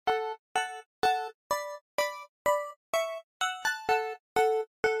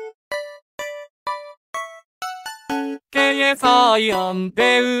KSI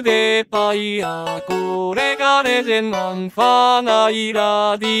で腕パイヤこれがレジェンマンファナイ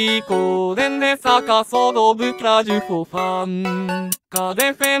ラディコデンでサカソドブクラジュフォファンカ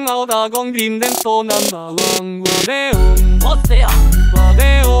デフェンアオダゴンリンデントナンバーワンワデオンWhat's there? ワ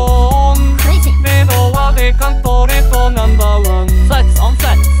デオン Crazy. レドワデカントレトナンバーワン Flex on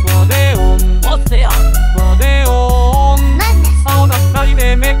flex. ワデオン What's there? ワデオン Madness. 青だ二人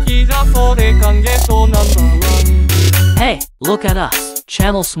でメキジャソで歓迎とナンバーワン Hey, look at us.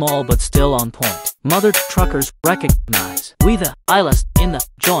 Channel small but still on point. Mother truckers recognize. We the eyeless in the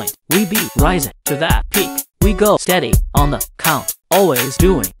joint. We be rising to that peak. We go steady on the count. Always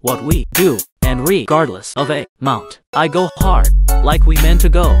doing what we do. And regardless of a mount. I go hard, like we meant to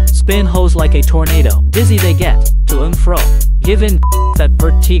go. Spin hose like a tornado. Dizzy they get, to and fro. Giving that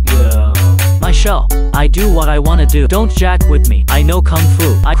vertigo. My show, I do what I wanna do. Don't jack with me, I know kung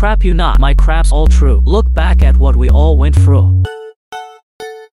fu. I crap you not, my crap's all true. Look back at what we all went through.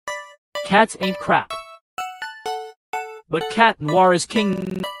 Cats ain't crap, but cat noir is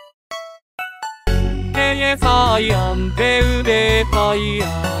king. KSI で腕パイヤ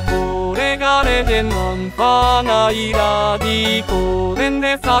これがレジェンマンファナイラディコデン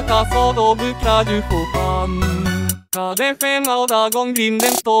でサカソドブクラジュフォファンカデフェンアオダゴンリンデ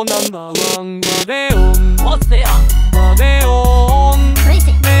ントナンバーワンワデオン What's there? ワデオン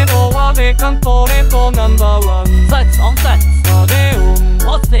Crazy. レドワデカントレトナンバーワン Flex on flex. ワデオン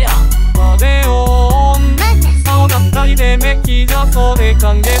What's there? ワデオン Madness. 青だ二人でメキジャソで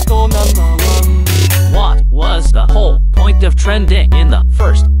歓迎とナンバーワンWhat was the whole point of trending in the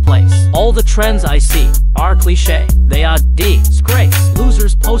first place? All the trends I see are cliche. They are disgrace.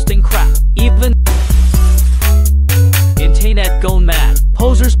 Losers posting crap. Even internet gone mad.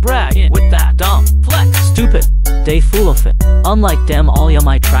 Posers bragging with that dumb flex. Stupid. They full of it. Unlike them, all ya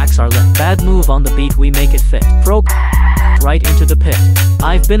my tracks are lit. Bad move on the beat, we make it fit. Throw right into the pit.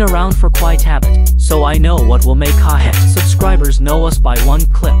 I've been around for quite habit, so I know what will make a hit. Subscribers know us by one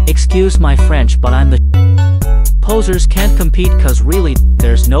clip. Excuse my French, but I'm the posers can't compete cause really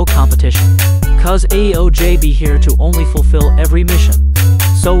there's no competition. Cause AOJ be here to only fulfill every mission.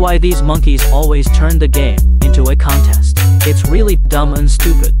 So why these monkeys always turn the game into a contest? It's really dumb and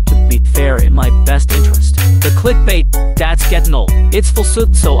stupid, to be fair in my best interest. The clickbait, that's getting old. It's full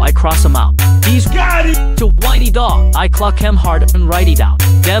suit so I cross 'em out. These got it to whiny dog, I clock 'em hard and write it out.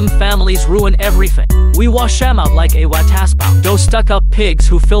 Them families ruin everything. We wash 'em out like a wataspout. Those stuck up pigs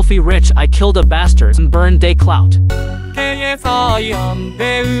who filthy rich, I kill the bastards and burn they clout. KSI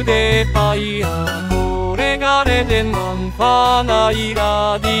で腕パイヤこれがレジェンマンファナイ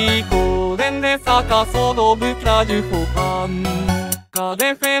ラディコデンでサカソドブクラジュフォファンカ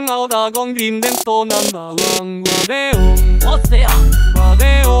デフェンアオダゴンリンデントナンバーワンワデオン What's there? ワ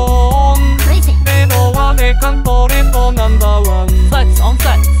デオン Crazy. レドワデカントレトナンバーワン Flex on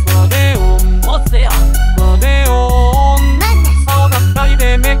flex. ワデオン What's there? ワデオン Madness. 青だ二人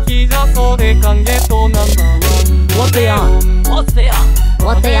でメキジャソで歓迎とナンバーワン What they on? What's there?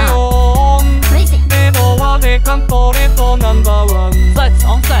 What they on? Crazy. レドワデカントレトナンバーワン Flex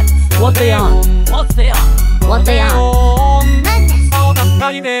on flex. What they on? What's there? What they on? Madness. 青だ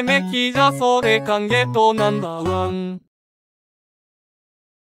二人でメキジャソで歓迎とナンバーワン